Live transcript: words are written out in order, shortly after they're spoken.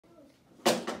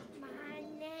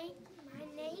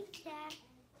Jack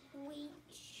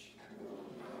Leach.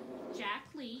 Jack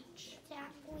Leach.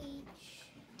 Jack Leach.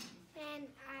 And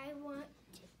I want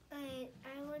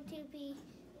to be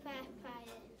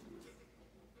firefighter.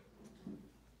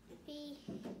 Be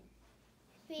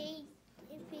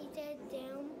the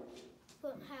down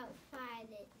put out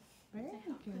fires. Very To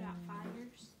help good. put out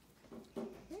fires.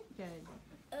 Very good.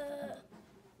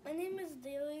 My name is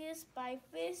Darius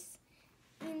Bifus,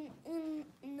 and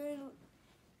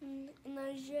I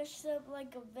dressed up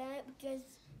like a vet because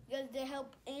they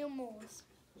help animals.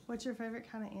 What's your favorite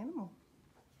kind of animal?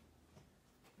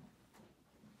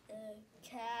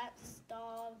 Cats,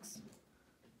 dogs,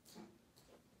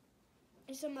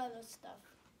 and some other stuff.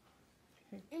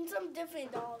 Okay. And some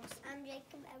different dogs. I'm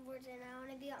Jacob Edwards, and I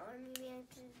want to be an Army man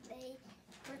because they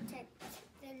protect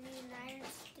the United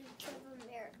States of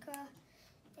America.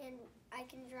 And I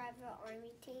can drive an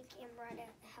army tank and ride a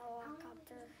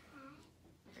helicopter.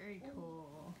 Very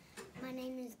cool. My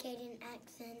name is Caden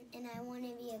Axon, and I want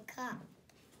to be a cop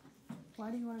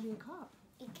Why do you want to be a cop?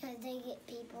 because they get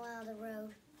people out of the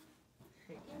road.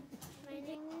 Great. My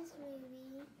name is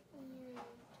Ruby, and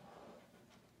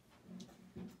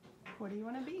What do you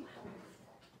want to be?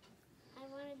 I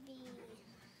want to be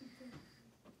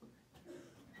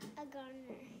a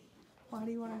gardener Why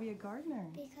do you want to be a gardener?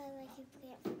 because I can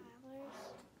plant flowers.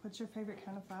 What's your favorite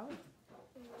kind of flower?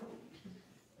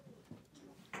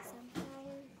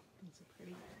 Sunflower. Those are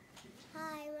pretty.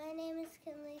 Hi, my name is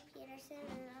Kinley Peterson,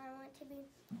 and I want to be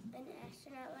an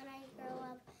astronaut when I grow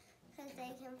up because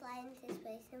they can fly into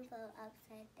space and float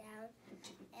upside down,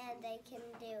 and they can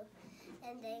collect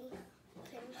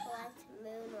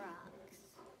moon rocks.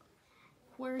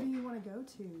 Where do you want to go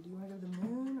to? Do you want to go to the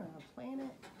moon or a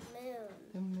planet? Moon.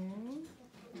 The moon?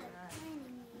 My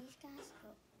name is Casco,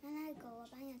 and I grow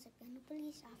up as a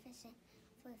police officer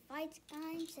for fight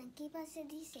crimes and keep our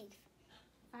city safe.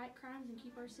 Fight crimes and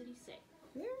keep our city safe.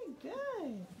 Very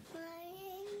good. My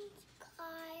name's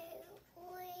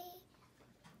Kylie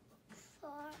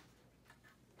for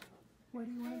What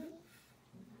do you want to be?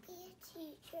 be a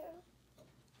teacher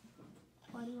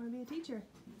Why do you want to be a teacher?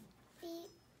 because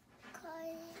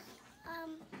I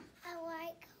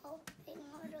like helping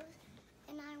others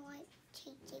and I like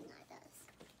teaching others.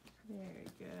 Very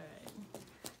good.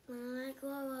 When I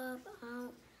grow up,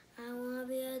 I want to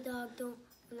be a doctor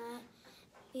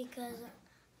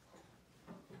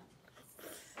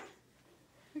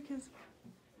Because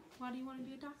Why do you want to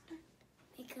be a doctor?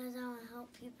 because I want to help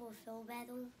people feel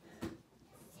better.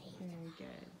 very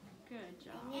good. Good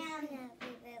job. And I want to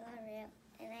be real,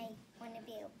 and I want to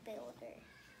be a builder.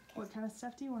 What kind of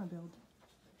stuff do you want to build?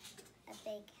 A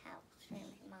big house for my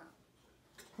mom.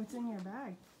 What's in your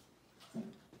bag?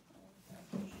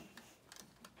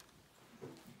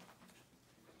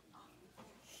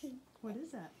 What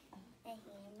is that? A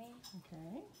hammer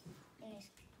Okay. and a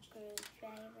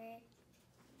screwdriver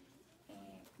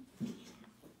and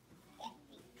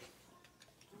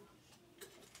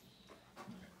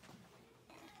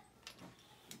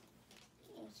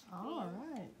All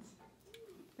right.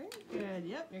 Very good.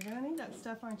 Yep, you're going to need that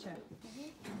stuff, aren't you?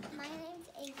 My name's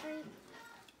Avery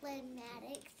Lynn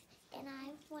Maddox, and I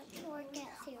want to work at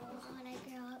Sears when I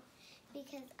grow up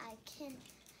because I can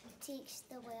teach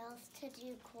the whales to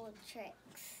do cool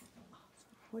tricks.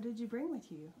 What did you bring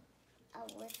with you? A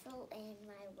whistle and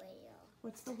my whale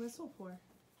What's the whistle for?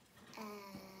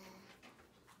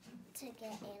 to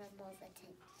get animals'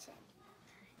 attention.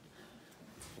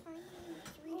 My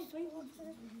name is Reese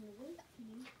Wilson.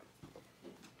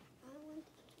 I want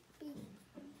to be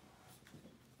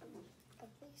a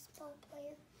baseball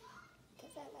player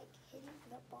because I like hitting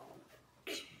the ball.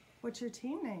 What's your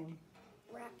team name?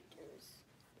 Raptors.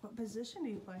 What position do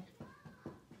you play?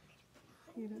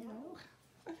 You don't know?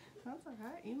 That's all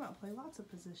right. You might play lots of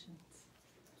positions.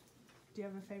 Do you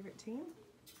have a favorite team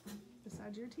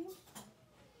besides your team?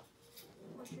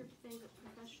 What's your favorite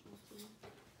professional team?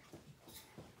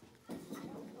 I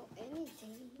don't know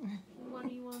anything. What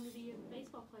do you want to be a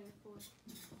baseball player for?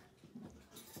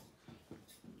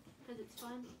 Because it's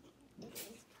fun. It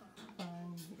is fun.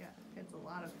 Fun. Yeah, it's a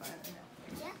lot of fun.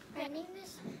 Yeah, my name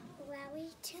is Larry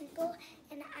Temple,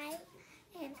 and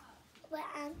what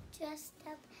I'm dressed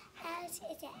up as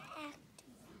is an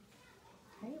actor.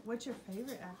 Hey, what's your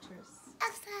favorite actress?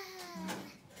 Elsa!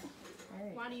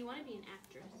 Hey. Why do you want to be an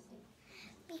actress?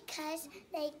 Because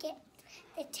they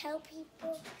tell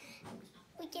people,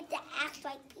 we get to act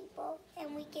like people,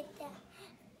 and we get to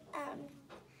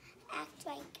act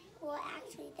like we're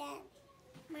actually that.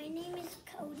 My name is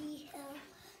Cody Hill,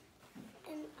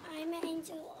 and I'm an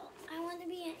angel. I want to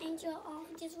be an angel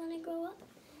just when I grow up.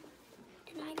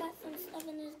 And I got some stuff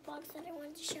in this box that I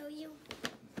wanted to show you.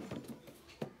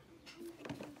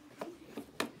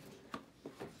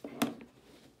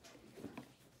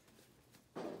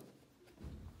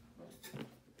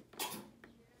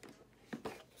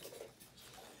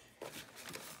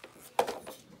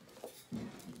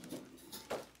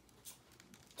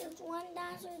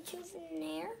 dinosaur tooth in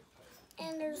there,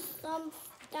 and there's some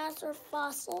dinosaur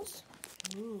fossils.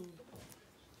 Ooh.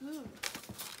 Ooh.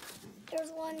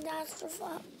 There's one dinosaur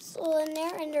fossil in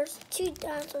there, and there's two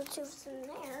dinosaur tooths in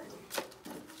there.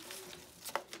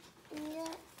 And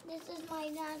this is my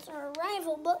dinosaur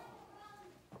arrival book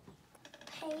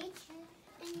page,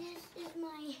 and this is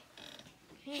my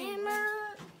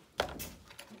hammer,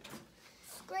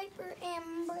 scraper,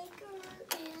 and breaker,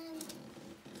 and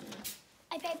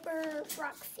a paper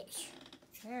rockfish.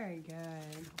 Very good.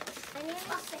 I need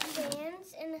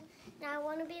bands, and I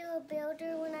want to be a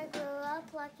builder when I grow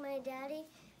up, like my daddy.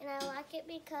 And I like it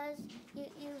because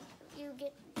you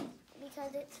get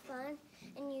because it's fun,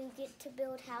 and you get to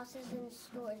build houses and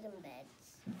stores and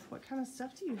beds. What kind of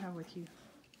stuff do you have with you?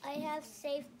 I have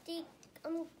safety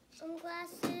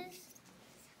glasses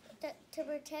to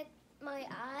protect my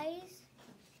eyes,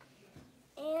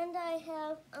 and I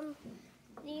have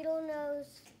needle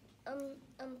nose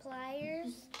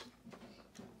pliers,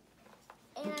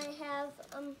 and I have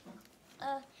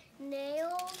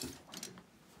nails,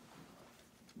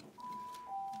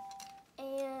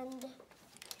 and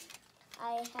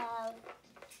I have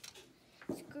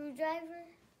screwdriver.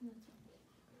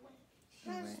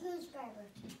 Alright. Screwdriver.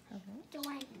 Okay. The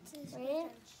wrench.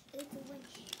 It's a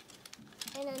wrench.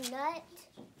 And a nut.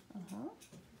 Uh-huh.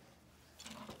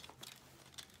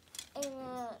 And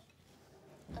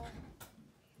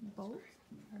Bolt?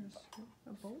 Or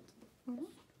a bolt? Mm-hmm.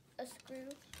 a screw.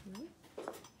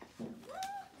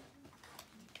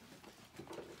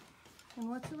 And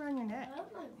what's around your neck?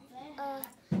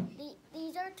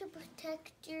 These are to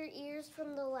protect your ears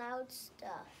from the loud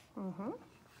stuff. Mm-hmm.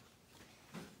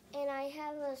 And I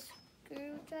have a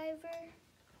screwdriver.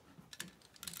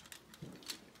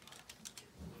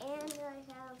 And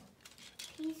I have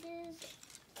pieces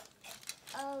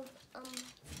of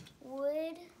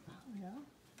wood. Yeah.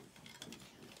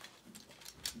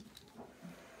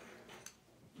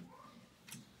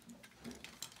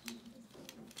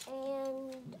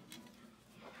 And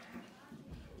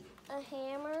a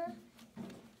hammer.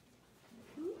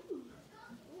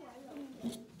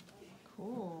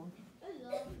 Cool.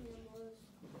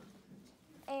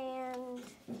 And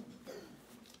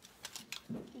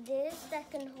this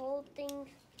that can hold things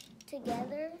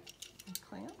together. A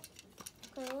clamp?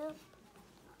 Clamp.